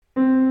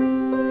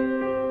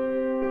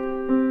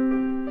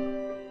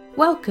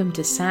Welcome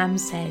to Sam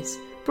Says,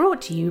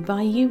 brought to you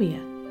by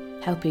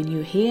Youier, helping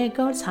you hear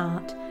God's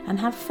heart and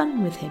have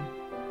fun with Him.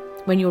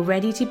 When you're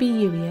ready to be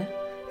Youier,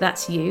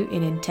 that's you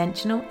in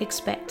intentional,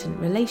 expectant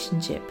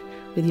relationship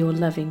with your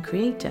loving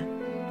Creator,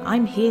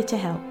 I'm here to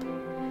help.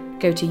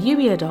 Go to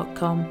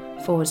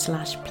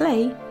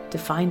youier.com/play to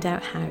find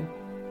out how.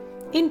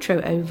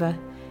 Intro over,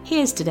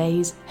 here's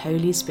today's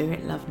Holy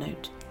Spirit Love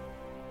Note.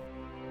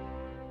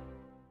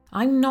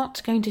 I'm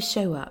not going to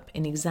show up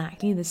in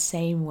exactly the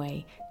same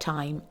way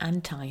time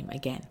and time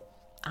again.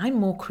 I'm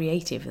more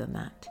creative than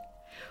that.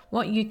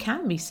 What you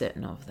can be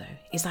certain of, though,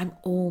 is I'm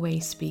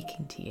always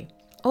speaking to you,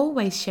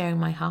 always sharing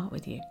my heart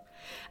with you.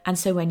 And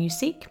so when you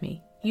seek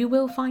me, you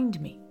will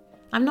find me.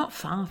 I'm not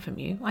far from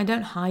you. I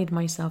don't hide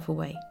myself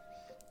away.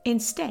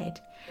 Instead,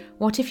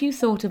 what if you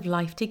thought of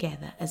life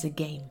together as a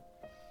game?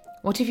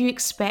 What if you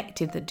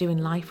expected that doing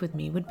life with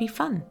me would be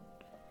fun?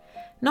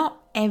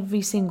 Not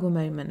every single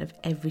moment of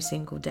every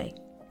single day.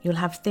 You'll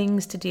have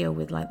things to deal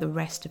with like the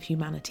rest of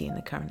humanity in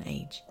the current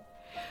age.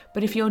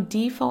 But if your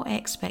default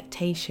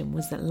expectation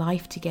was that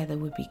life together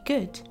would be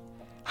good,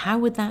 how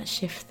would that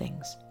shift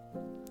things?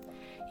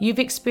 You've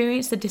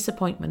experienced the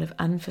disappointment of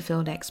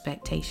unfulfilled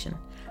expectation,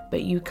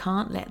 but you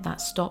can't let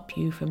that stop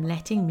you from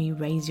letting me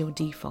raise your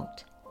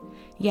default.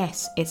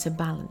 Yes, it's a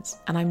balance,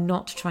 and I'm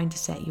not trying to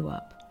set you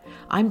up.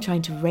 I'm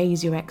trying to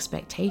raise your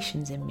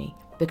expectations in me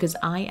because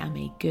I am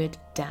a good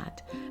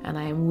dad and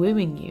I am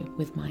wooing you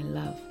with my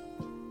love.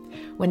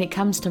 When it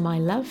comes to my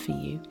love for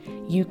you,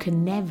 you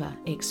can never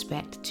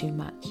expect too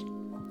much.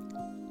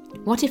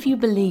 What if you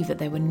believe that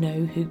there were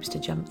no hoops to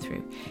jump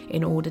through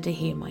in order to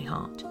hear my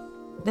heart?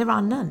 There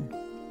are none.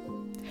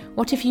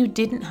 What if you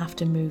didn't have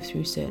to move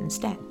through certain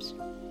steps?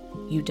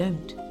 You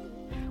don't.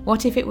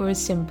 What if it were as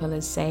simple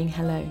as saying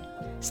hello,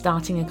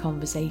 starting a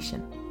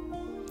conversation?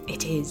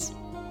 It is.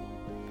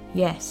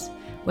 Yes,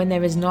 when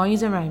there is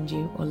noise around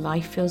you or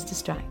life feels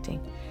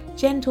distracting,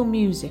 gentle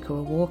music or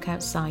a walk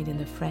outside in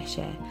the fresh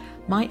air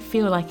might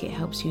feel like it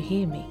helps you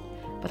hear me,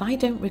 but I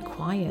don't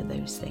require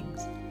those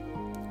things.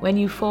 When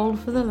you fall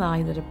for the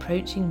lie that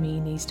approaching me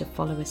needs to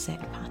follow a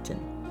set pattern,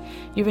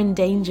 you're in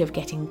danger of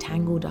getting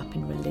tangled up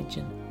in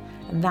religion,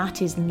 and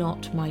that is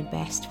not my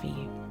best for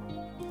you.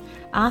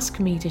 Ask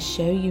me to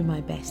show you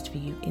my best for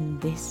you in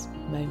this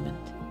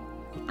moment.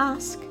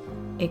 Ask,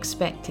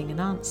 expecting an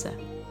answer,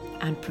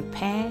 and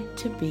prepare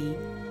to be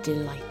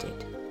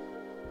delighted.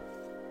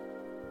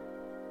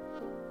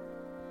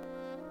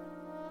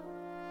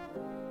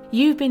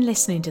 You've been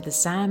listening to the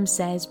Sam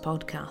Says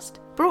podcast,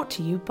 brought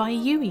to you by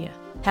Youier,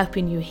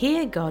 helping you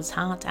hear God's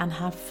heart and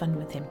have fun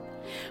with Him.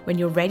 When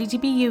you're ready to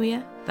be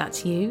Youier,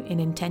 that's you in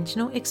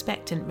intentional,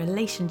 expectant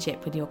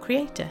relationship with your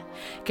Creator,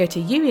 go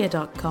to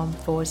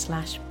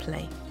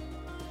youier.com/play.